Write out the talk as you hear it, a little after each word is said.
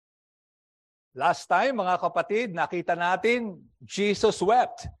Last time, mga kapatid, nakita natin, Jesus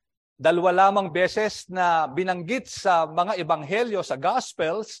wept. Dalawa lamang beses na binanggit sa mga ebanghelyo, sa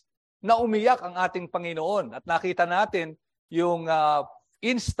Gospels, na umiyak ang ating Panginoon. At nakita natin yung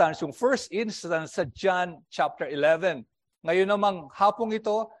yung first instance sa John chapter 11. Ngayon namang hapong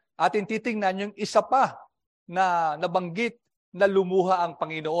ito, atin titingnan yung isa pa na nabanggit na lumuha ang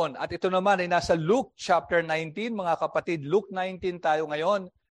Panginoon. At ito naman ay nasa Luke chapter 19, mga kapatid. Luke 19 tayo ngayon.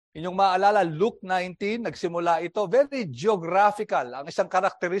 Inyong maalala, Luke 19, nagsimula ito. Very geographical. Ang isang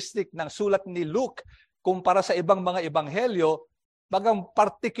karakteristik ng sulat ni Luke kumpara sa ibang mga ebanghelyo, bagang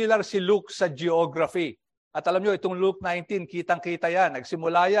particular si Luke sa geography. At alam nyo, itong Luke 19, kitang-kita yan.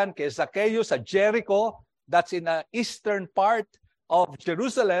 Nagsimula yan kay Zacchaeus sa Jericho. That's in the eastern part of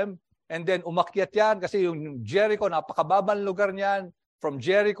Jerusalem. And then umakyat yan kasi yung Jericho, napakababang lugar niyan. From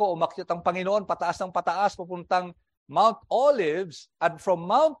Jericho, umakyat ang Panginoon, pataas ng pataas, papuntang Mount Olives. And from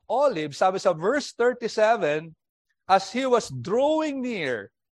Mount Olives, sabi sa verse 37, as he was drawing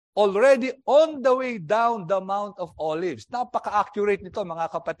near, already on the way down the Mount of Olives. Napaka-accurate nito, mga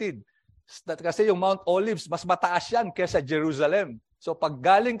kapatid. Kasi yung Mount Olives, mas mataas yan kaysa Jerusalem. So pag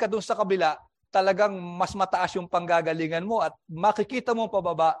galing ka dun sa kabila, talagang mas mataas yung panggagalingan mo at makikita mo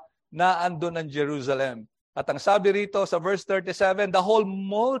pababa na andun ang Jerusalem. At ang sabi rito sa verse 37, the whole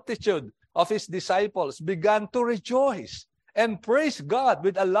multitude of his disciples began to rejoice and praise God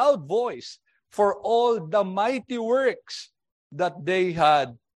with a loud voice for all the mighty works that they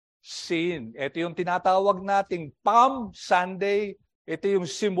had seen. Ito yung tinatawag nating Palm Sunday. Ito yung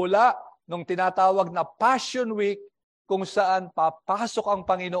simula ng tinatawag na Passion Week kung saan papasok ang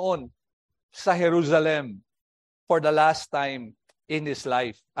Panginoon sa Jerusalem for the last time in His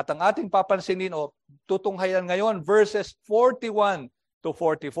life. At ang ating papansinin o tutunghayan ngayon, verses 41 to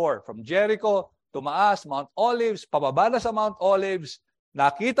 44. From Jericho, tumaas, Mount Olives, pababa na sa Mount Olives,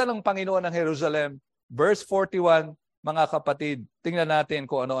 nakita ng Panginoon ang Jerusalem. Verse 41, mga kapatid, tingnan natin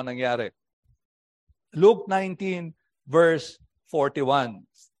kung ano ang nangyari. Luke 19, verse 41.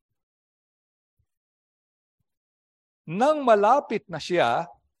 Nang malapit na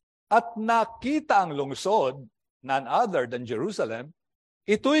siya at nakita ang lungsod, none other than Jerusalem,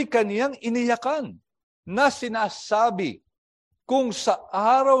 ito'y kaniyang iniyakan na sinasabi, kung sa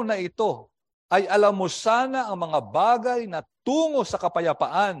araw na ito ay alam mo sana ang mga bagay na tungo sa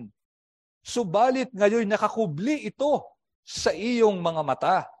kapayapaan, subalit ngayon nakakubli ito sa iyong mga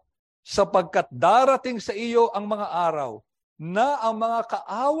mata, sapagkat darating sa iyo ang mga araw na ang mga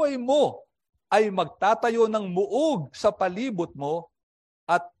kaaway mo ay magtatayo ng muog sa palibot mo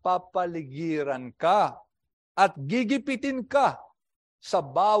at papaligiran ka at gigipitin ka sa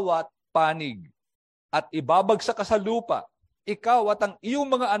bawat panig at ibabagsak ka sa lupa. Ikaw at ang iyong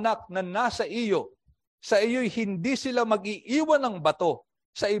mga anak na nasa iyo, sa iyo'y hindi sila mag-iiwan ng bato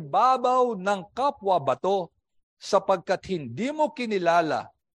sa ibabaw ng kapwa bato, sapagkat hindi mo kinilala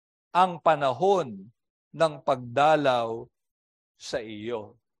ang panahon ng pagdalaw sa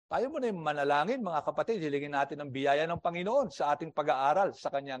iyo. Tayo muna yung manalangin, mga kapatid, hilingin natin ang biyaya ng Panginoon sa ating pag-aaral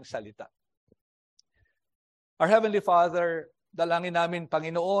sa Kanyang salita. Our Heavenly Father, dalangin namin,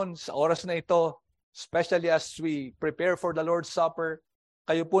 Panginoon, sa oras na ito, especially as we prepare for the Lord's Supper,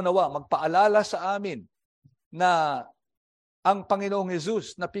 kayo po nawa magpaalala sa amin na ang Panginoong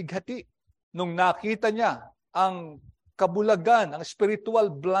Jesus napighati nung nakita niya ang kabulagan, ang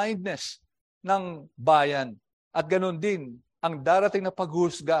spiritual blindness ng bayan. At ganun din ang darating na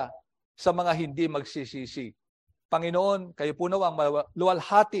paghusga sa mga hindi magsisisi. Panginoon, kayo po nawa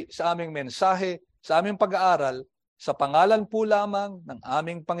luwalhati sa aming mensahe, sa aming pag-aaral, sa pangalan po lamang ng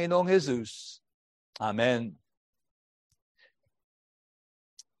aming Panginoong Jesus. Amen.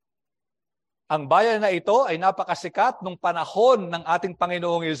 Ang bayan na ito ay napakasikat nung panahon ng ating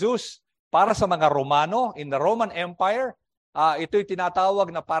Panginoong Jesus para sa mga Romano in the Roman Empire. Ito'y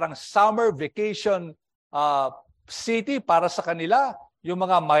tinatawag na parang summer vacation city para sa kanila. Yung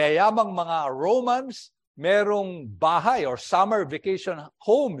mga mayayamang mga Romans, merong bahay or summer vacation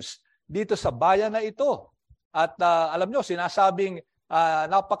homes dito sa bayan na ito. At alam nyo, sinasabing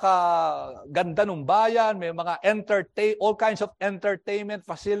napakaganda ng bayan, may mga all kinds of entertainment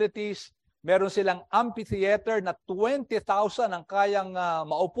facilities. Meron silang amphitheater na 20,000 ang kayang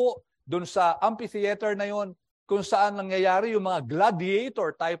maupo doon sa amphitheater na yon, kung saan nangyayari yung mga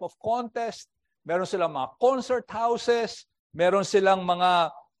gladiator type of contest. Meron silang mga concert houses, meron silang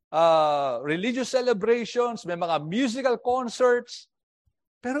mga religious celebrations, may mga musical concerts.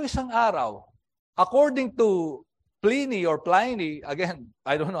 Pero isang araw, according to Pliny, again,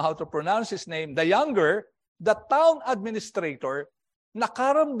 I don't know how to pronounce his name, the younger, the town administrator,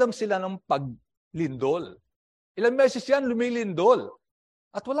 nakaramdam sila ng paglindol. Ilang beses yan lumilindol.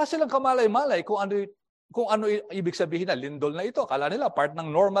 At wala silang kamalay-malay kung ano ibig sabihin na lindol na ito. Akala nila part ng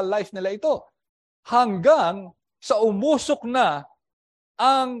normal life nila ito. Hanggang sa umusok na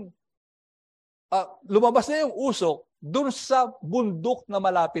ang lumabas na yung usok dun sa bundok na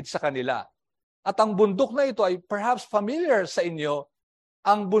malapit sa kanila. At ang bundok na ito ay perhaps familiar sa inyo.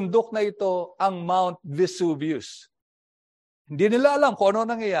 Ang bundok na ito ang Mount Vesuvius. Hindi nila alam kung ano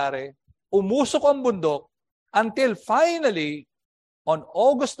nangyayari. Umusok ang bundok until finally, on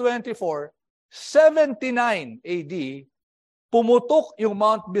August 24, 79 AD, pumutok yung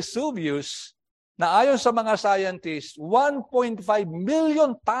Mount Vesuvius na ayon sa mga scientists, 1.5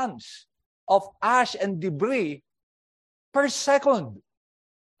 million tons of ash and debris per second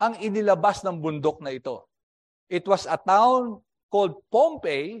ang inilabas ng bundok na ito. It was a town called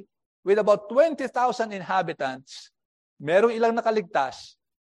Pompeii with about 20,000 inhabitants. Merong ilang nakaligtas,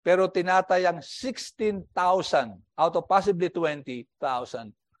 pero tinatayang 16,000 out of possibly 20,000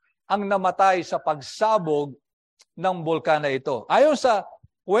 ang namatay sa pagsabog ng bulkan na ito. Ayon sa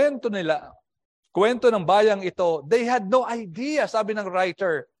kwento ng bayang ito, they had no idea, sabi ng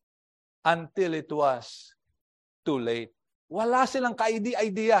writer, until it was too late. Wala silang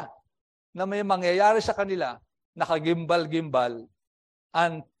ka-idea na may mangyayari sa kanila, nakagimbal-gimbal,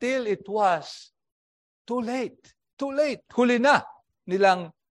 until it was too late. Too late. Huli na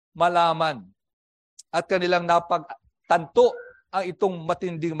nilang malaman at kanilang napagtanto ang itong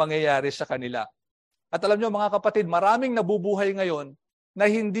matinding mangyayari sa kanila. At alam nyo mga kapatid, maraming nabubuhay ngayon na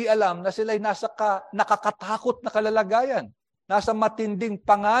hindi alam na sila'y nasa nakakatakot na kalalagayan. Nasa matinding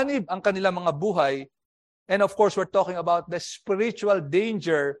panganib ang kanilang mga buhay. And of course, we're talking about the spiritual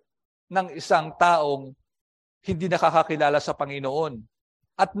danger ng isang taong hindi nakakakilala sa Panginoon.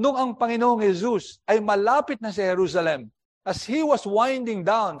 At nung ang Panginoong Jesus ay malapit na sa Jerusalem, as He was winding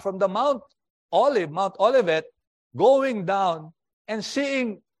down from the Mount Olivet, going down and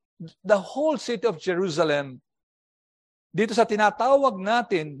seeing the whole city of Jerusalem, dito sa tinatawag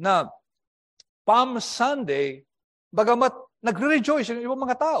natin na Palm Sunday, bagamat nagre-rejoice yung ibang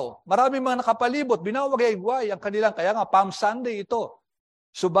mga tao. Maraming mga nakapalibot, binawagay-gway ang kanilang, kaya nga Palm Sunday ito.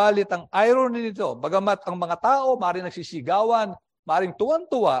 Subalit ang irony nito, bagamat ang mga tao maaaring nagsisigawan, maaaring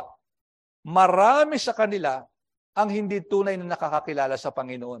tuwan-tuwa, marami sa kanila ang hindi tunay na nakakakilala sa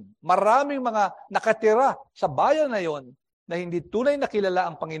Panginoon. Maraming mga nakatira sa bayan na yon na hindi tunay na kilala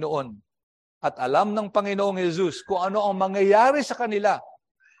ang Panginoon. At alam ng Panginoong Jesus kung ano ang mangyayari sa kanila.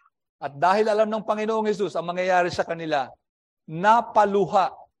 At dahil alam ng Panginoong Jesus ang mangyayari sa kanila,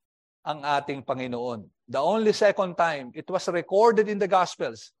 napaluha ang ating Panginoon. The only second time, it was recorded in the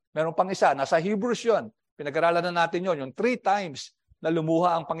Gospels. Meron pang isa, nasa Hebrews yun. Pinag-aralan na natin yun, yung 3 times na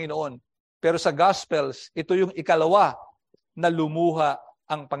lumuha ang Panginoon. Pero sa Gospels, ito yung ikalawa na lumuha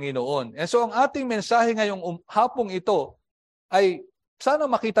ang Panginoon. And so ang ating mensahe ngayong hapong ito ay sana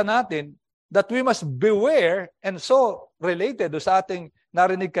makita natin that we must beware, and so related sa ating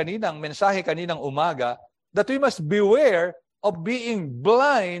narinig kaninang mensahe kaninang umaga, that we must beware of being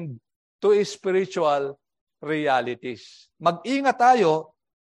blind to spiritual realities. Mag-ingat tayo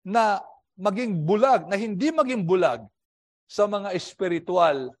na maging bulag, na hindi maging bulag sa mga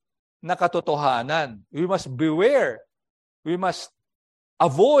espiritual na katotohanan. We must beware. We must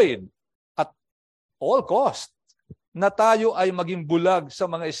avoid at all cost na tayo ay maging bulag sa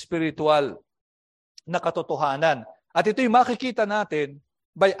mga espiritual na katotohanan. At ito'y makikita natin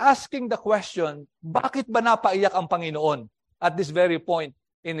by asking the question, bakit ba napaiyak ang Panginoon at this very point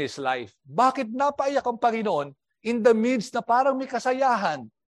in His life? Bakit napaiyak ang Panginoon in the midst na parang may kasayahan?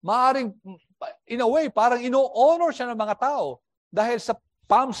 Maaring, in a way, parang ino-honor siya ng mga tao dahil sa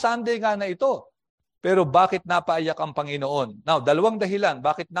Palm Sunday nga na ito. Pero bakit napaiyak ang Panginoon? Now, 2 dahilan.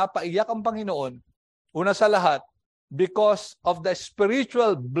 Bakit napaiyak ang Panginoon? Una sa lahat, because of the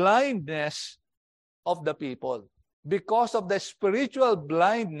spiritual blindness of the people. Because of the spiritual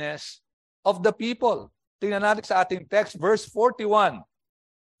blindness of the people. Tingnan natin sa ating text, verse 41.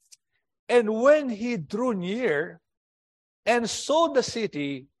 And when He drew near and saw the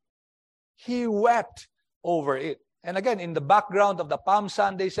city, He wept over it. And again, in the background of the Palm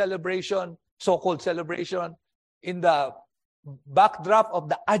Sunday celebration, so-called celebration, in the backdrop of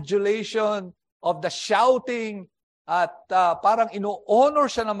the adulation, of the shouting, at parang ino-honor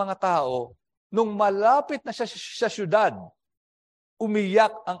siya ng mga tao, nung malapit na siya sa syudad, umiyak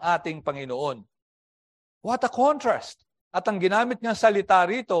ang ating Panginoon. What a contrast! At ang ginamit niyang salita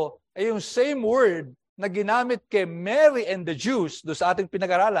rito ay yung same word na ginamit kay Mary and the Jews, do sa ating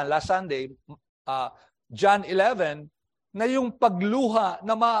pinag-aralan last Sunday, John 11, na yung pagluha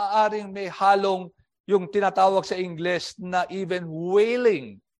na maaaring may halong yung tinatawag sa English na even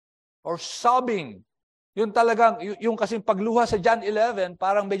wailing or sobbing Yung talagang, yung kasing pagluha sa John 11,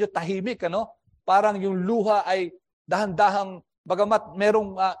 parang medyo tahimik, ano? Parang yung luha ay dahan-dahang, bagamat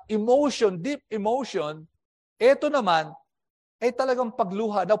merong emotion, deep emotion, ito naman ay talagang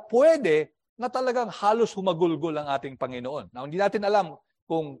pagluha na pwede na talagang halos humagulgol ang ating Panginoon. Now, hindi natin alam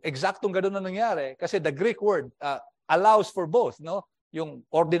kung eksaktong gano'n na nangyari kasi the Greek word allows for both, no? Yung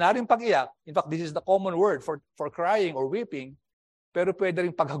ordinaryong pag-iyak, in fact, this is the common word for crying or weeping, pero pwede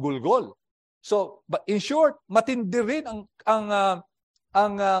rin paghagulgol. So, but in short, matindi rin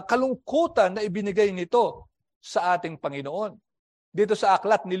ang kalungkutan na ibinigay nito sa ating Panginoon. Dito sa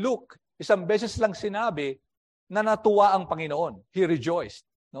aklat ni Luke, isang beses lang sinabi na natuwa ang Panginoon. He rejoiced,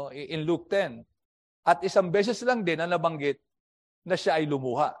 no? In Luke 10. At isang beses lang din na nabanggit na siya ay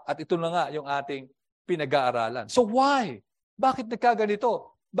lumuha. At ito na nga yung ating pinag-aaralan. So why? Bakit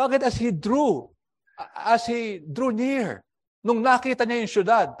nagkaganito? Bakit as he drew near, nung nakita niya yung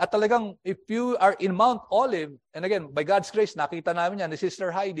syudad, at talagang if you are in Mount Olive, and again, by God's grace, nakita namin yan ni Sister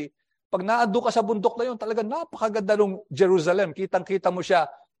Heidi, pag naando ka sa bundok na yun, talagang napakaganda ng Jerusalem. Kitang-kita mo siya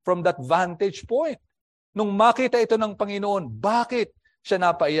from that vantage point. Nung makita ito ng Panginoon, bakit siya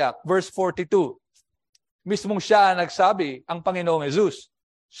napaiyak? Verse 42, mismong siya nagsabi, ang Panginoong Jesus,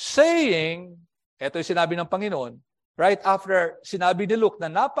 saying, ito yung sinabi ng Panginoon, right after sinabi ni Luke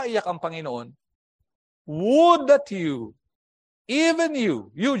na napaiyak ang Panginoon, would that you, even you,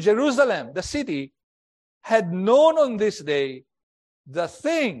 Jerusalem, the city, had known on this day the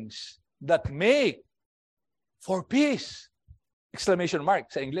things that make for peace. Exclamation mark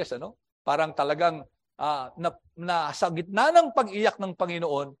sa English, ano? Parang talagang sa gitna ng pag-iyak ng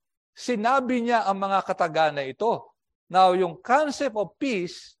Panginoon, sinabi niya ang mga kataga na ito. Now, yung concept of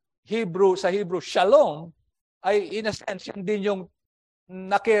peace, sa Hebrew, shalom, ay in a sense, yan din yung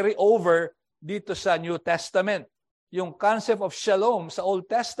na-carry over dito sa New Testament. Yung concept of shalom sa Old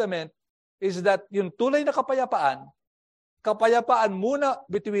Testament is that yung tunay na kapayapaan muna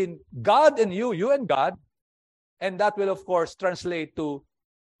between God and you and God, and that will of course translate to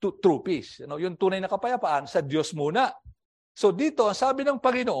true peace. Yung tunay na kapayapaan sa Diyos muna. So dito, ang sabi ng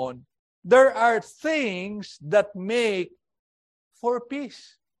Panginoon, there are things that make for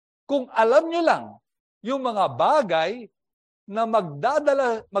peace. Kung alam nyo lang, yung mga bagay na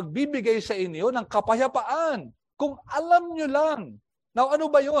magbibigay sa inyo ng kapayapaan. Kung alam nyo lang. Now, ano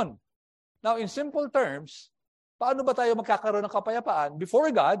ba yon? Now, in simple terms, paano ba tayo magkakaroon ng kapayapaan before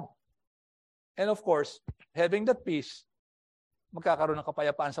God? And of course, having that peace, magkakaroon ng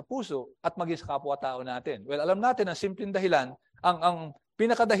kapayapaan sa puso at maging sa kapwa-tao natin. Well, alam natin ang simpleng dahilan, ang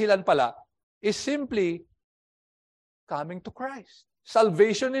pinakadahilan pala is simply coming to Christ.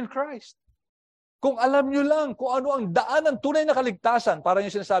 Salvation in Christ. Kung alam nyo lang kung ano ang daan ng tunay na kaligtasan, parang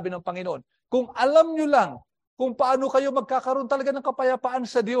yung sinasabi ng Panginoon, kung alam nyo lang kung paano kayo magkakaroon talaga ng kapayapaan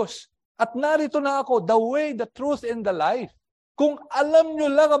sa Diyos, at narito na ako, the way, the truth, and the life. Kung alam nyo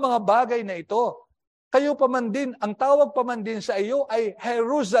lang ang mga bagay na ito, kayo pa man din, ang tawag pa man din sa iyo ay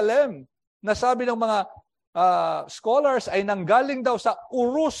Jerusalem, na sabi ng mga scholars ay nanggaling daw sa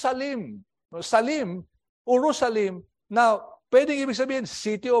Urusalim. Urusalim, na pwedeng ibig sabihin,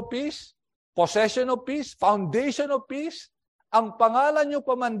 city of peace, possession of peace, foundation of peace. Ang pangalan nyo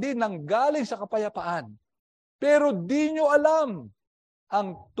pa man din nanggaling sa kapayapaan. Pero di nyo alam ang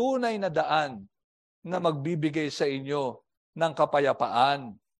tunay na daan na magbibigay sa inyo ng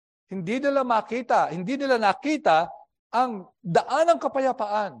kapayapaan. Hindi nila nakita ang daan ng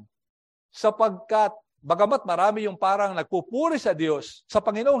kapayapaan. Sapagkat, bagamat marami yung parang nagpupuri sa Diyos, sa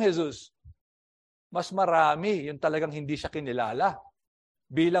Panginoong Jesus, mas marami yung talagang hindi siya kinilala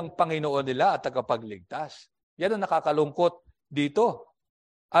bilang Panginoon nila at tagapagligtas. Yan ang nakakalungkot dito.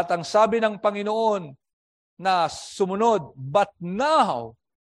 At ang sabi ng Panginoon na sumunod, but now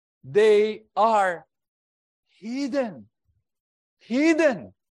they are hidden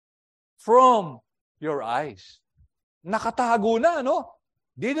from your eyes. Nakatago na, no?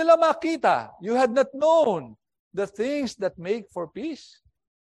 Di nila makita. You had not known the things that make for peace.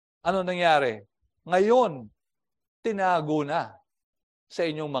 Ano nangyari? Ngayon, tinago na sa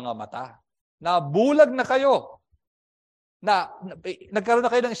inyong mga mata. Nabulag na kayo. Nagkaroon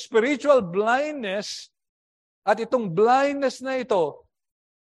na kayo ng spiritual blindness, at itong blindness na ito,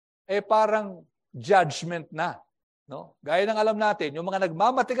 parang judgment na. No? Gaya ng alam natin, yung mga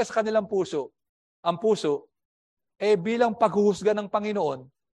nagmamatigas sa kanilang puso, ang puso, bilang paghuhusga ng Panginoon,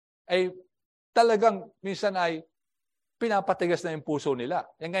 ay talagang minsan ay pinapatigas na yung puso nila.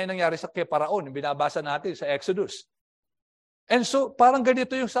 Yan nga yung nangyari sa kay Paraon, yung binabasa natin sa Exodus. And so, parang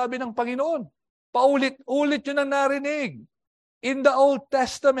ganito yung sabi ng Panginoon. Paulit-ulit yun ang narinig. In the Old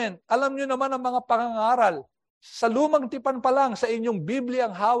Testament, alam nyo naman ang mga pangangaral. Sa lumang tipan pa lang, sa inyong Biblia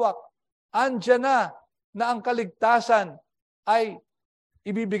ang hawak, andyan na na ang kaligtasan ay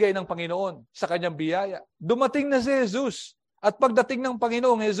ibibigay ng Panginoon sa kanyang biyaya. Dumating na si Jesus. At pagdating ng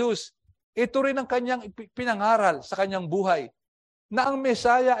Panginoong Jesus, ito rin ang kanyang pinangaral sa kanyang buhay, na ang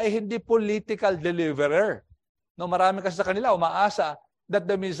Messiah ay hindi political deliverer. No, marami kasi sa kanila umaasa that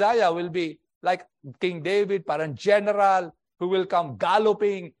the Messiah will be like King David, parang general who will come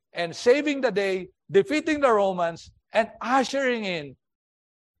galloping and saving the day, defeating the Romans, and ushering in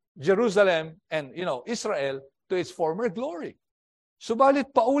Jerusalem and Israel to its former glory. Subalit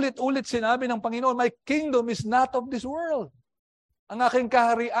paulit-ulit sinabi ng Panginoon, my kingdom is not of this world. Ang aking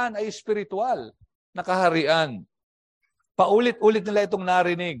kaharian ay spiritual na kaharian. Paulit-ulit nila itong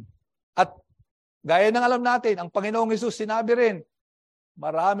narinig. At gaya ng alam natin, ang Panginoong Hesus sinabi rin,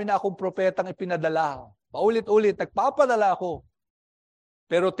 marami na akong propetang ipinadala. Paulit-ulit, nagpapadala ako.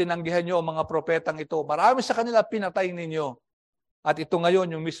 Pero tinanggihan nyo ang mga propetang ito. Marami sa kanila pinatay ninyo. At ito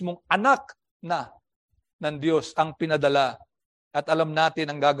ngayon, yung mismong anak na ng Diyos ang pinadala. At alam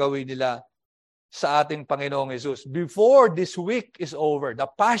natin ang gagawin nila sa ating Panginoong Hesus. Before this week is over, the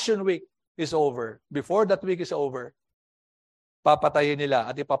Passion Week is over, before that week is over, papatayin nila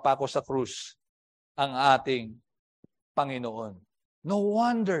at ipapako sa krus ang ating Panginoon. No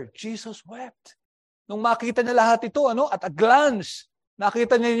wonder Jesus wept. Nung makita niya lahat ito, at a glance,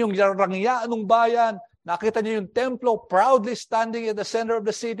 nakita niya yung rangyaan ng bayan, nakita niya yung templo proudly standing at the center of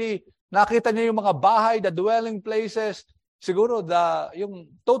the city, nakita niya yung mga bahay, the dwelling places, siguro yung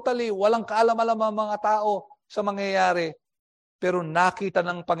totally walang kaalam-alam ang mga tao sa mangyayari. Pero nakita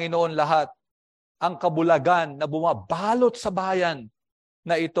ng Panginoon lahat ang kabulagan na bumabalot sa bayan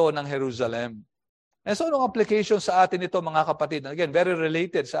na ito ng Jerusalem. And so, anong application sa atin ito, mga kapatid? Again, very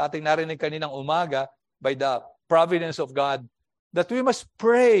related sa ating narinig kaninang umaga by the providence of God, that we must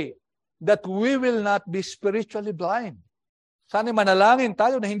pray that we will not be spiritually blind. Sana manalangin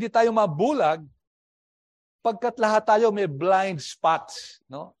tayo na hindi tayo mabulag pagkat lahat tayo may blind spots.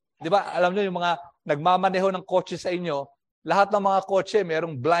 No? Di ba? Alam niyo yung mga nagmamaneho ng kotse sa inyo, lahat ng mga kotse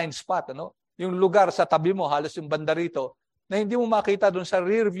mayroong blind spot. Yung lugar sa tabi mo, halos yung banda rito, na hindi mo makita doon sa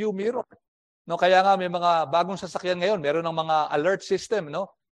rear view mirror. No, kaya nga may mga bagong sasakyan ngayon, meron ng mga alert system,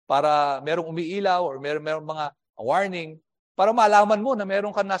 para merong umiilaw or merong mga warning para malaman mo na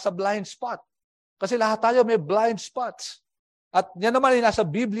meron ka nasa blind spot. Kasi lahat tayo may blind spots. At yan naman ay nasa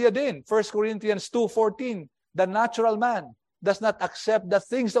Biblia din. 1 Corinthians 2:14, the natural man does not accept the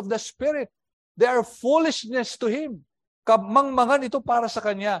things of the Spirit. They are foolishness to him. Kamangmangan ito para sa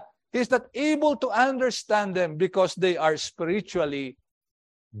kanya. He is not able to understand them because they are spiritually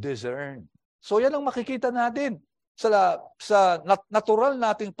discerned. So yan ang makikita natin sa natural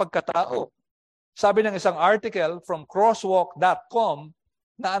nating pagkatao. Sabi ng isang article from crosswalk.com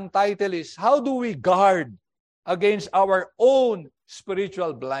na ang title is, How do we guard against our own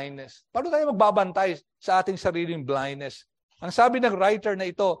spiritual blindness? Paano tayo magbabantay sa ating sariling blindness? Ang sabi ng writer na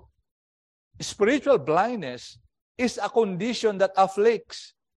ito, spiritual blindness is a condition that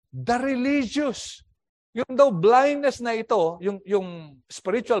afflicts the religious. Yung daw blindness na ito, yung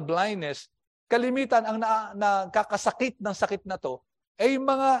spiritual blindness, kalimitan ang nakakasakit ng sakit na to ay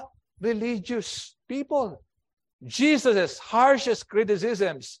mga religious people. Jesus' harshest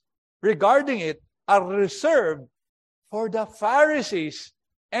criticisms regarding it are reserved for the Pharisees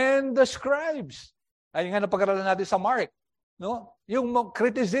and the scribes. Ayun nga napag-aralan natin sa Mark. Yung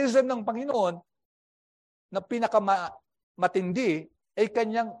criticism ng Panginoon na pinakamatindi ay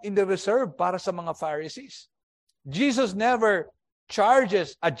kanyang in-reserve para sa mga Pharisees. Jesus never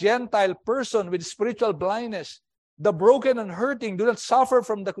charges a Gentile person with spiritual blindness. The broken and hurting do not suffer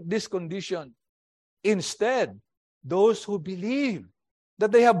from this condition. Instead, those who believe that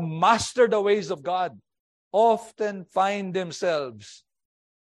they have mastered the ways of God often find themselves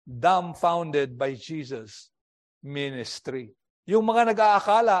dumbfounded by Jesus' ministry. Yung mga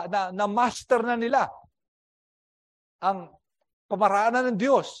nag-aakala na master na nila ang pamaraanan ng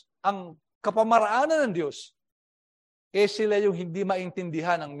Diyos, ang kapamaraanan ng Diyos, sila yung hindi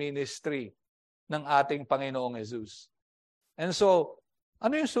maintindihan ang ministry ng ating Panginoong Jesus. And so,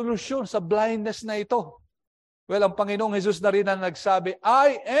 ano yung solusyon sa blindness na ito? Well, ang Panginoong Jesus na rin na nagsabi,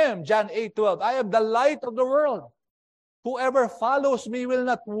 I am, John 8:12, I am the light of the world. Whoever follows me will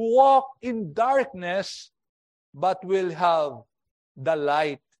not walk in darkness, but will have the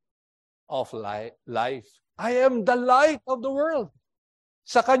light of life. I am the light of the world.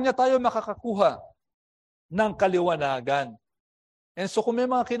 Sa Kanya tayo makakakuha ng kaliwanagan. And so kung may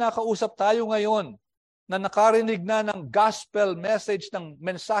mga kinakausap tayo ngayon na nakarinig na ng gospel message, ng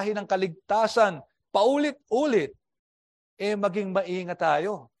mensahe ng kaligtasan, paulit-ulit, maging maingat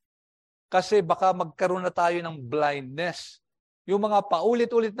tayo. Kasi baka magkaroon na tayo ng blindness. yung mga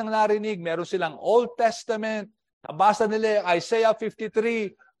paulit-ulit nang narinig, meron silang Old Testament, nabasa nila yung Isaiah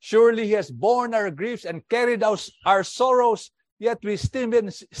 53, surely He has borne our griefs and carried our sorrows, yet we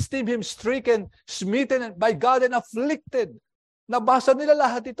esteem him stricken, smitten by God and afflicted. Nabasa nila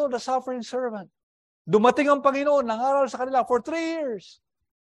lahat ito, the suffering servant. Dumating ang Panginoon, nangaral sa kanila for 3 years.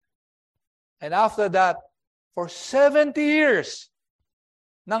 And after that, for 70 years,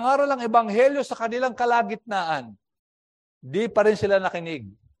 nangaral ang Ebanghelyo sa kanilang kalagitnaan. Di pa rin sila nakinig.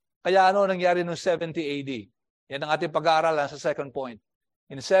 Kaya ano nangyari noong 70 AD? Yan ang ating pag-aaralan sa second point.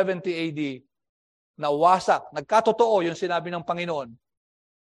 In 70 AD, nawasak, nagkatotoo yung sinabi ng Panginoon,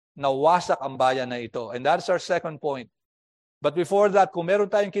 nawasak ang bayan na ito. And that's our second point. But before that, kung meron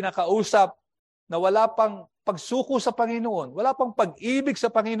tayong kinakausap na wala pang pagsuko sa Panginoon, wala pang pag-ibig sa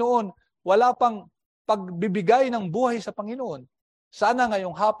Panginoon, wala pang pagbibigay ng buhay sa Panginoon, sana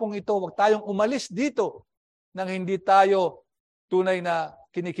ngayong hapong ito, wag tayong umalis dito nang hindi tayo tunay na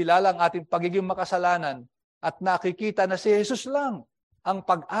kinikilala ang ating pagiging makasalanan at nakikita na si Jesus lang ang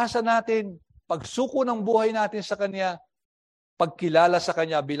pag-asa natin, pagsuko ng buhay natin sa Kanya, pagkilala sa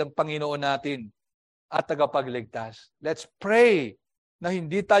Kanya bilang Panginoon natin at tagapagligtas. Let's pray na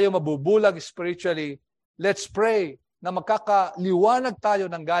hindi tayo mabubulag spiritually. Let's pray na makakaliwanag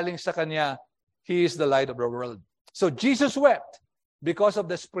tayo ng galing sa Kanya. He is the light of the world. So Jesus wept because of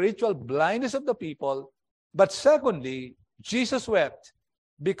the spiritual blindness of the people. But secondly, Jesus wept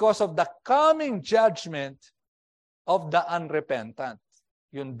because of the coming judgment of the unrepentant.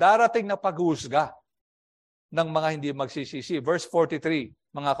 Yung darating na paghusga ng mga hindi magsisisi. Verse 43,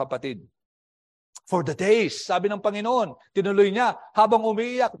 mga kapatid. For the days, sabi ng Panginoon, tinuloy niya, habang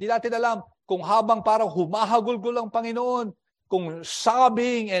umiiyak, di natin alam kung habang parang humahagulgol ang Panginoon, kung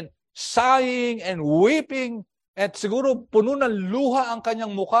sobbing and sighing and weeping, at siguro puno ng luha ang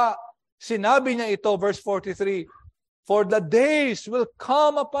kanyang muka. Sinabi niya ito, verse 43, for the days will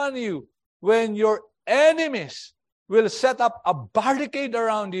come upon you when your enemies will set up a barricade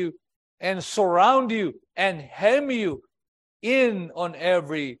around you and surround you and hem you in on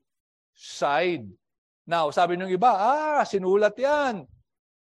every side. Now, sabi ng iba, sinulat yan.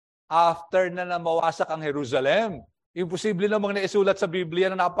 After na mawasak ang Jerusalem. Imposible namang naisulat sa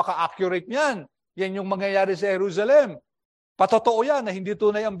Biblia na napaka-accurate niyan. Yan yung mangyayari sa Jerusalem. Patotoo yan na hindi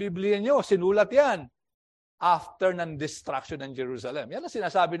tunay ang Biblia nyo. Sinulat yan after ng destruction ng Jerusalem. Yan ang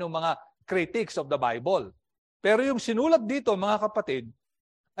sinasabi ng mga critics of the Bible. Pero yung sinulat dito, mga kapatid,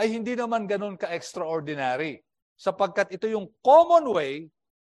 ay hindi naman ganun ka-extraordinary. Sapagkat ito yung common way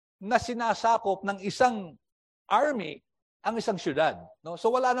na sinasakop ng isang army ang isang syudad. No? So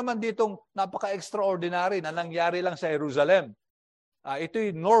wala naman ditong napaka-extraordinary na nangyari lang sa Jerusalem.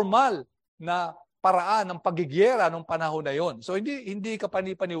 Ito'y normal na paraan ng pagigyera nung panahon na yon. So hindi ka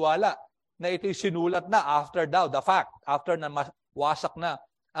panipaniwala na ito'y sinulat na after the fact, after na wasak na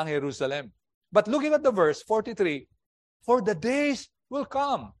ang Jerusalem. But looking at the verse 43, for the days will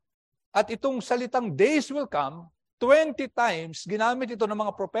come. At itong salitang days will come, 20 times ginamit ito ng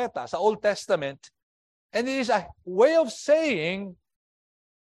mga propeta sa Old Testament, and it is a way of saying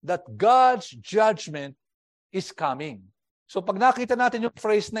that God's judgment is coming. So pag nakita natin yung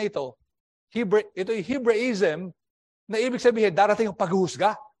phrase na ito yung Hebraism na ibig sabihin darating yung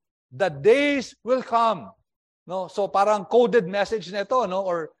paghuhusga. The days will come. No? So parang coded message na ito, no?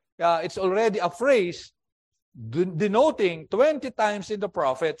 Or it's already a phrase denoting 20 times in the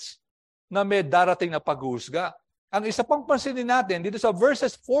prophets na may darating na paghuhusga. Ang isa pang pansinin natin dito sa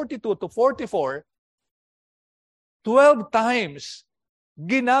verses 42 to 44, 12 times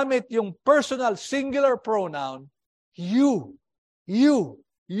ginamit yung personal singular pronoun you,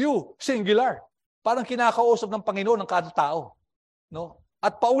 singular. Parang kinakausap ng Panginoon ng kada tao. No?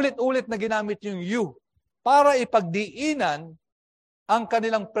 At paulit-ulit na ginamit yung you para ipagdiinan ang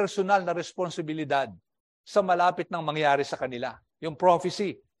kanilang personal na responsibilidad sa malapit ng mangyari sa kanila. Yung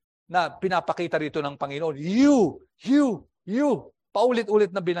prophecy na pinapakita rito ng Panginoon. You.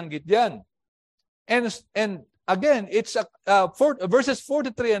 Paulit-ulit na binanggit yan. And again, it's verses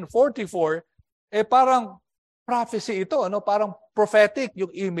 43 and 44, parang prophecy ito, ano? Parang prophetic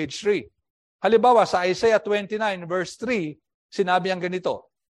yung imagery. Halimbawa, sa Isaiah 29 verse 3, sinabi ang ganito,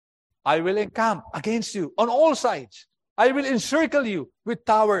 I will encamp against you on all sides. I will encircle you with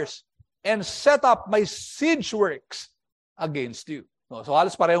towers and set up my siege works against you. No, so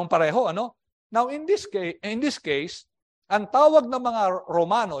halos parehong-pareho, ano? Now, in this case, ang tawag ng mga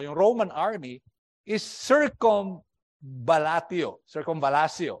Romano, yung Roman army, is circumvallatio,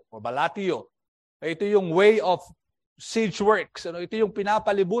 or vallatio. Ito yung way of siege works. Ano? Ito yung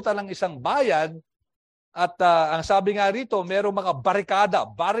pinapalibutan ng isang bayan at ang sabi nga rito, merong mga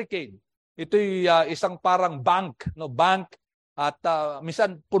barricade. Ito yung isang parang bank, no? Bank At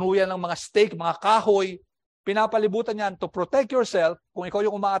minsan puno yan ng mga stake, mga kahoy. Pinapalibutan yan to protect yourself kung ikaw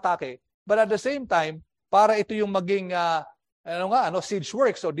yung umaatake. But at the same time, para ito yung maging siege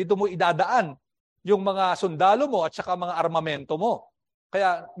work. So dito mo idadaan yung mga sundalo mo at saka mga armamento mo.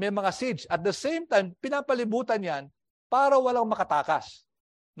 Kaya may mga siege. At the same time, pinapalibutan yan para walang makatakas.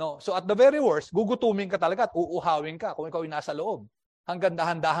 No? So at the very worst, gugutumin ka talaga at uuhawin ka kung ikaw ay nasa loob. Hanggang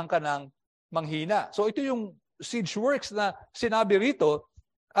dahan-dahan ka ng manghina. So ito yung siege works na sinabi rito.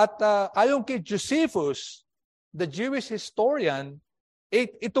 At ayon kay Josephus, the Jewish historian,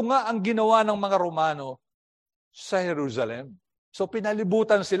 ito nga ang ginawa ng mga Romano sa Jerusalem. So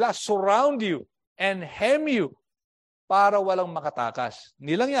pinalibutan sila, surround you and hem you para walang makatakas.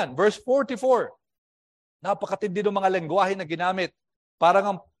 Hindi lang yan. Verse 44. Napakatindi ng mga lengguwahe na ginamit. Parang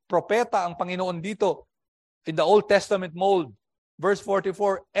ang propeta, ang Panginoon dito, in the Old Testament mold. Verse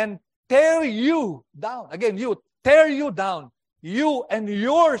 44, and tear you down. Again, tear you down. You and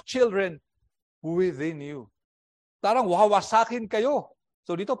your children within you. Parang wawasakin kayo.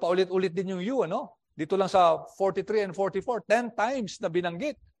 So dito, paulit-ulit din yung you, ano? Dito lang sa 43 and 44, 10 times na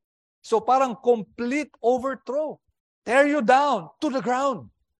binanggit. So parang complete overthrow. Tear you down to the ground.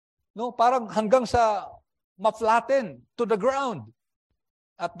 No, parang hanggang sa ma-flatten to the ground.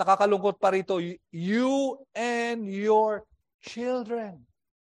 At nakakalungkot pa rito, you and your children.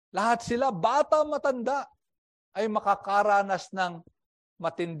 Lahat sila, bata, matanda, ay makakaranas ng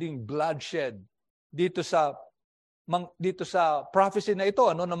matinding bloodshed dito sa prophecy na ito,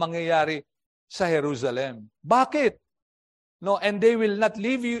 na mangyayari sa Jerusalem. Bakit? No, and they will not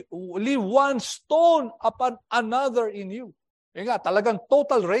leave one stone upon another in you. Yung nga, talagang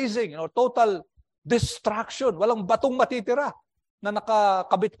total razing, total destruction. Walang batong matitira na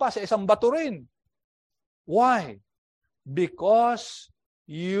nakakabit pa sa isang bato rin. Why? Because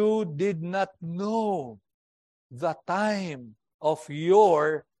you did not know the time of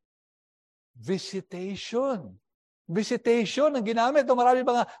your visitation. Visitation ang ginamit. Marami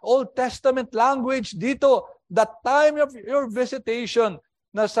mga Old Testament language dito. The time of your visitation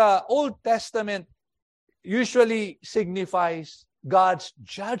na sa Old Testament usually signifies God's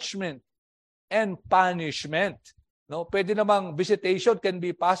judgment and punishment. No, pwede namang visitation can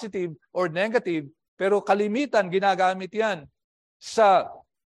be positive or negative, pero kalimitan ginagamit 'yan sa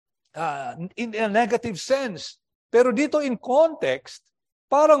in a negative sense. Pero dito in context,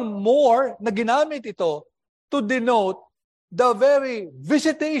 parang more na ginamit ito to denote the very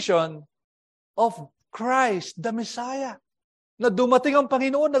visitation of Christ, the Messiah. Na dumating ang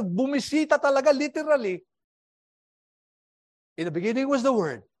Panginoon, nagbumisita talaga literally. In the beginning was the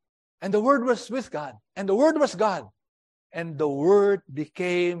Word, and the Word was with God, and the Word was God, and the Word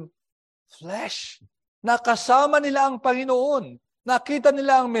became flesh. Nakasama nila ang Panginoon. Nakita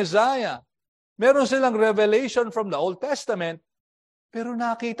nila ang Messiah. Meron silang revelation from the Old Testament, pero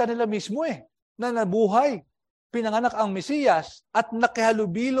nakita nila mismo na nabuhay. Pinanganak ang Mesiyas at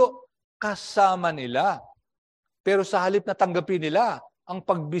nakihalubilo kasama nila. Pero sa halip na tanggapin nila ang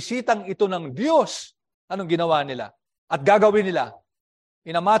pagbisitang ito ng Diyos, anong ginawa nila? At gagawin nila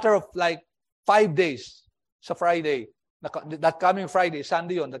in a matter of like 5 days sa Friday, that coming Friday,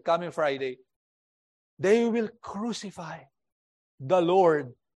 Sunday yun, that coming Friday, they will crucify the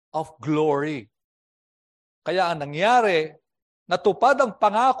Lord of glory. Kaya ang nangyari, natupad ang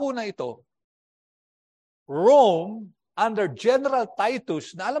pangako na ito. Rome, under General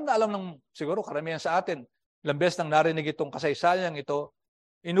Titus, na alam ng siguro karamihan sa atin, ilang beses nang narinig itong kasaysayang ito,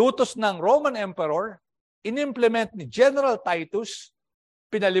 inutos ng Roman Emperor, inimplement ni General Titus,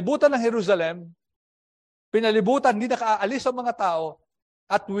 pinalibutan ng Jerusalem, pinalibutan, hindi nakaalis ang mga tao,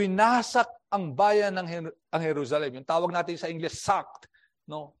 at winasak ang bayan ng Jerusalem. Yung tawag natin sa English, sacked.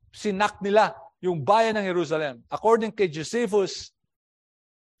 No? Sinak nila yung bayan ng Jerusalem. According kay Josephus,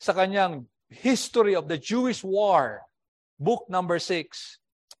 sa kanyang History of the Jewish War, book number 6,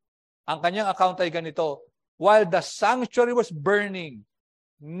 ang kanyang account ay ganito, while the sanctuary was burning,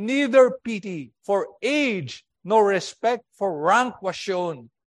 neither pity for age nor respect for rank was shown.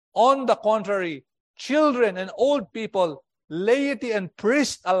 On the contrary, children and old people, laity and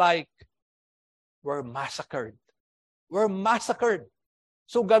priests alike, were massacred. Were massacred.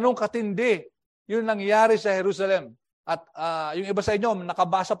 So ganun katindi yung nangyari sa Jerusalem. At yung iba sa inyo,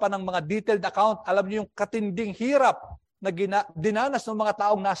 nakabasa pa ng mga detailed account, alam niyo yung katinding hirap na dinanas ng mga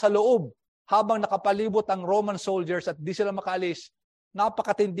taong nasa loob habang nakapalibot ang Roman soldiers at di sila makaalis.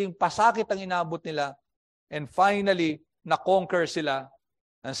 Napakatinding pasakit ang inabot nila. And finally, na-conquer sila.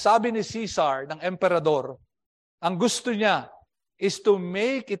 Ang sabi ni Caesar, ng emperador, ang gusto niya is to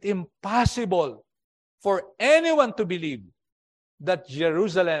make it impossible for anyone to believe that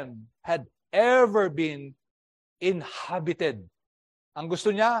Jerusalem had ever been inhabited. Ang gusto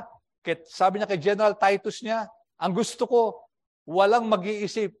niya, sabi niya kay General Titus niya, ang gusto ko, walang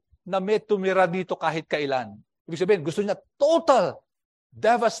mag-iisip na may tumira dito kahit kailan. Ibig sabihin, gusto niya total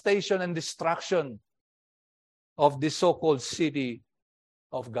devastation and destruction of this so-called city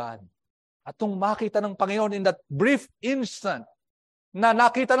of God. At nung makita ng Panginoon in that brief instant na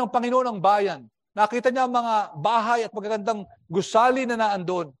nakita ng Panginoon ang bayan, nakita niya ang mga bahay at magagandang gusali na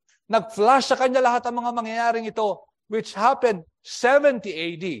naandun, nag-flash sa kanya lahat ang mga mangyayaring ito, which happened 70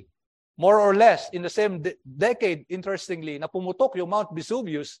 AD. More or less, in the same decade, interestingly, na pumutok yung Mount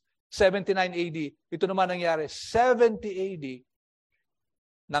Vesuvius, 79 AD. Ito naman nangyari, 70 AD.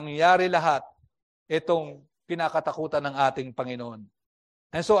 Nangyari lahat itong kinakatakutan ng ating Panginoon.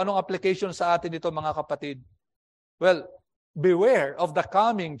 And so, anong application sa atin ito, mga kapatid? Well, beware of the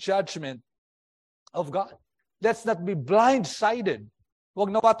coming judgment of God. Let's not be blindsided. Huwag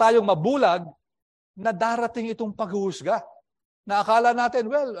nawa tayong mabulag na darating itong paghuhusga. Na akala natin,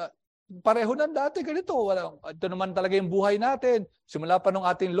 well, pareho na dati ganito. Ito naman talaga yung buhay natin. Simula pa nung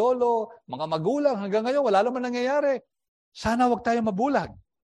ating lolo, mga magulang, hanggang ngayon, wala naman nangyayari. Sana huwag tayong mabulag.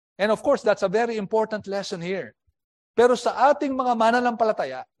 And of course, that's a very important lesson here. Pero sa ating mga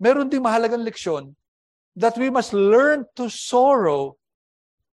mananampalataya, meron ding mahalagang leksyon that we must learn to sorrow,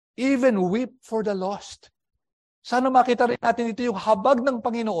 even weep for the lost. Sana makita rin natin ito yung habag ng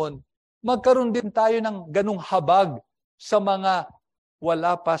Panginoon, magkaroon din tayo ng ganung habag sa mga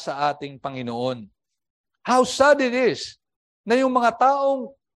wala pa sa ating Panginoon. How sad it is na yung mga taong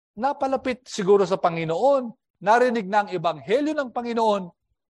napalapit siguro sa Panginoon, narinig na ang ebanghelyo ng Panginoon,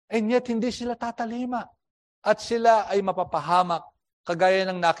 and yet hindi sila tatalima. At sila ay mapapahamak, kagaya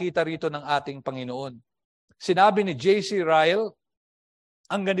ng nakita rito ng ating Panginoon. Sinabi ni J.C. Ryle,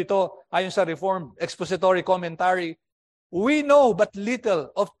 ang ganito, ayon sa Reformed Expository Commentary, we know but little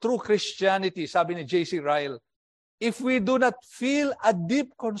of true Christianity, sabi ni J.C. Ryle, if we do not feel a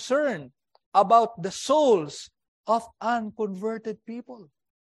deep concern about the souls of unconverted people.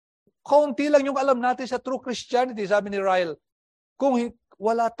 Kaunti lang yung alam natin sa true Christianity, sabi ni Ryle, kung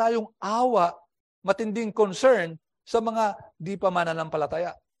wala tayong awa, matinding concern sa mga di pa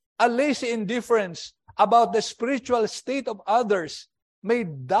mananampalataya. A lazy indifference about the spiritual state of others may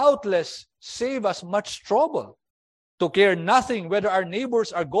doubtless save us much trouble. To care nothing whether our neighbors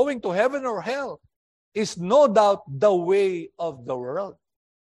are going to heaven or hell is no doubt the way of the world.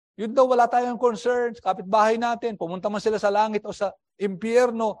 Yun daw, wala tayong concerns, kapitbahay natin, pumunta man sila sa langit o sa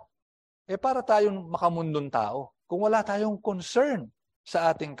impyerno, para tayong makamundong tao kung wala tayong concern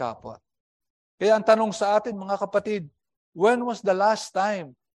sa ating kapwa. Kaya ang tanong sa atin, mga kapatid, when was the last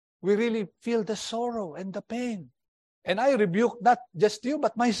time we really feel the sorrow and the pain? And I rebuke not just you,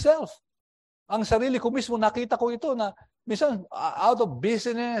 but myself. Ang sarili ko mismo, nakita ko ito na minsan out of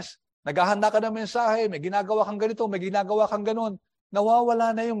business, naghahanda ka ng mensahe, may ginagawa kang ganito, may ginagawa kang ganon,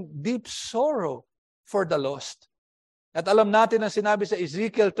 nawawala na yung deep sorrow for the lost. At alam natin ang sinabi sa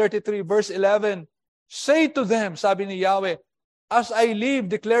Ezekiel 33 verse 11, say to them, sabi ni Yahweh, as I live,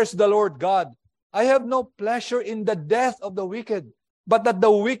 declares the Lord God, I have no pleasure in the death of the wicked, but that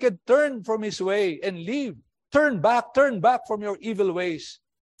the wicked turn from his way and leave. Turn back from your evil ways.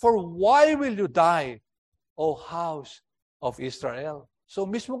 For why will you die, O house of Israel? So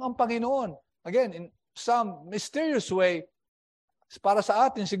mismo ang Panginoon, again, in some mysterious way, para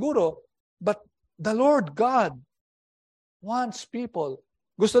sa atin siguro, but the Lord God wants people.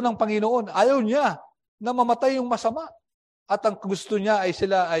 Gusto ng Panginoon, ayaw niya na mamatay yung masama. At ang gusto niya ay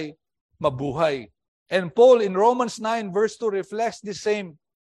sila ay mabuhay. And Paul in Romans 9 verse 2 reflects the same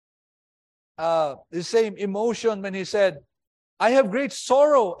emotion when he said, I have great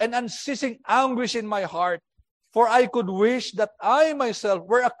sorrow and unceasing anguish in my heart, for I could wish that I myself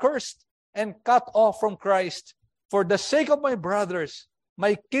were accursed and cut off from Christ for the sake of my brothers,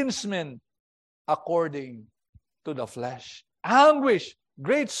 my kinsmen, according to the flesh. Anguish,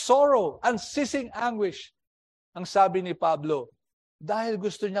 great sorrow, unceasing anguish. Ang sabi ni Pablo, dahil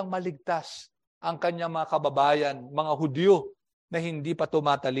gusto niyang maligtas ang kanyang mga kababayan, mga Hudyo na hindi pa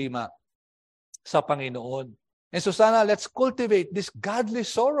tumatalima sa Panginoon. And so sana let's cultivate this godly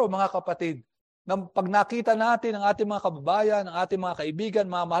sorrow, mga kapatid, na pag nakita natin ang ating mga kababayan, ang ating mga kaibigan,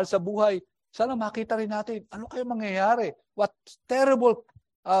 mga mahal sa buhay, sana makita rin natin, ano kayo mangyayari? What terrible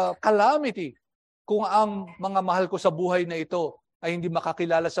calamity kung ang mga mahal ko sa buhay na ito ay hindi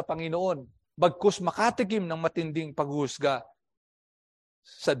makakilala sa Panginoon, bagkus makatikim ng matinding paghuhusga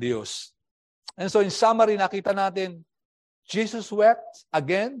sa Diyos. And so in summary, nakita natin, Jesus wept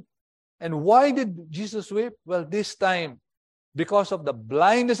again. And why did Jesus weep? Well, this time, because of the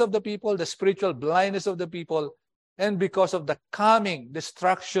blindness of the people, the spiritual blindness of the people, and because of the coming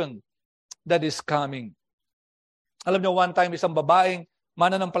destruction that is coming. Alam niyo, one time, isang babaeng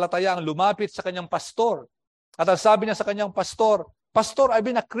mananampalataya ang lumapit sa kanyang pastor. At ang sabi niya sa kanyang pastor, Pastor, I've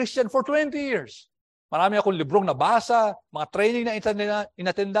been a Christian for 20 years. Marami akong librong nabasa, mga training na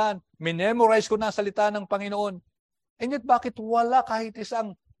inatendan, minemorize ko na ang salita ng Panginoon. And yet, bakit wala kahit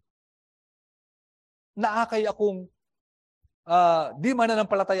isang naakay akong di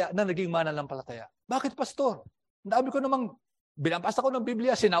mananampalataya na naging mananampalataya? Bakit, Pastor? Ang dami ko namang binabasa ko ng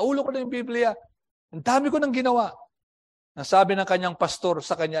Biblia, sinaulo ko na yung Biblia, ang dami ko nang ginawa. Ang sabi ng kanyang pastor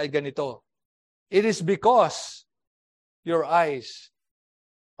sa kanya ay ganito, It is because your eyes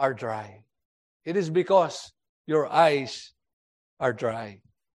are dry. It is because your eyes are dry.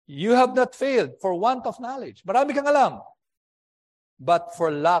 You have not failed for want of knowledge. Marami kang alam. But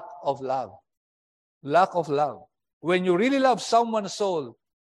for lack of love. Lack of love. When you really love someone's soul,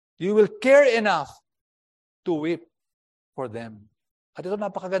 you will care enough to weep for them. At ito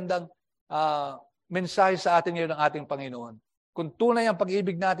napakagandang mensahe sa atin ngayon ng ating Panginoon. Kung tunay ang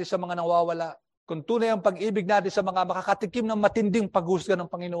pag-ibig natin sa mga nawawala, kung tunay ang pag-ibig natin sa mga makakatikim ng matinding paghusga ng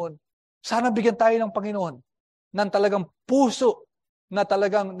Panginoon, sana bigyan tayo ng Panginoon ng talagang puso na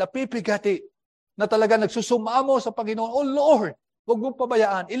talagang napipigati, na talagang nagsusumamo sa Panginoon. Oh Lord, huwag mong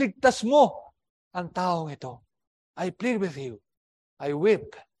pabayaan. Iligtas mo ang taong ito. I plead with you. I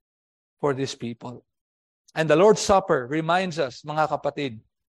weep for these people. And the Lord's Supper reminds us, mga kapatid,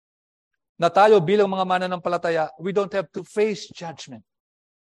 na tayo bilang mga mananampalataya, we don't have to face judgment.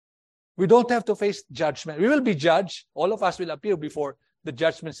 We don't have to face judgment. We will be judged. All of us will appear before the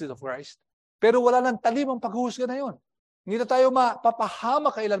judgment seat of Christ. Pero wala nang talimang paghusga na yun. Hindi na tayo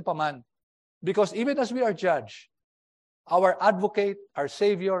mapapahama kailan paman. Because even as we are judged, our advocate, our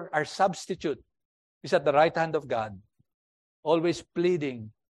Savior, our substitute is at the right hand of God, always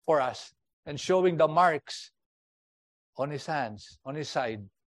pleading for us and showing the marks on His hands, on His side,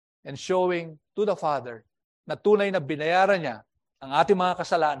 and showing to the Father na tunay na binayaran niya ang ating mga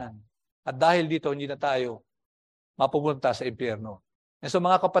kasalanan. At dahil dito, hindi na tayo mapupunta sa impyerno. And so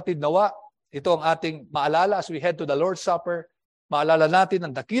mga kapatid, nawa, ito ang ating maalala as we head to the Lord's Supper. Maalala natin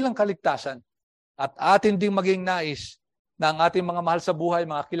ang dakilang kaligtasan at atin ding maging nais na ang ating mga mahal sa buhay,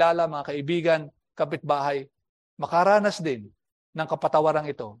 mga kilala, mga kaibigan, kapitbahay, makaranas din ng kapatawarang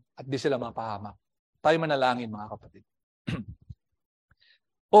ito at di sila mapahamak. Tayo manalangin, mga kapatid.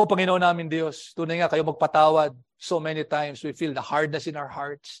 O Panginoon namin Diyos, tunay nga kayo magpatawad. So many times we feel the hardness in our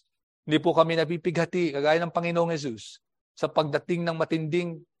hearts. Hindi po kami napipighati, kagaya ng Panginoong Jesus, sa pagdating ng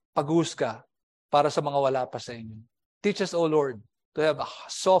matinding paghusga para sa mga wala pa sa inyo. Teach us, O Lord, to have a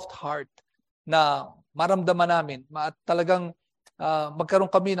soft heart na maramdaman namin at talagang magkaroon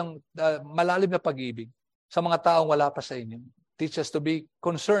kami ng malalim na pag-ibig sa mga taong wala pa sa inyo. Teach us to be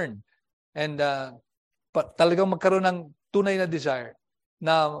concerned and talagang magkaroon ng tunay na desire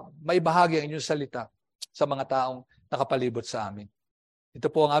na maibahagi ang inyong salita sa mga taong nakapalibot sa amin. Ito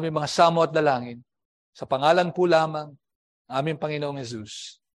po ang aming mga samo at dalangin. Sa pangalan po lamang, aming Panginoong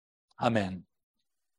Jesus. Amen.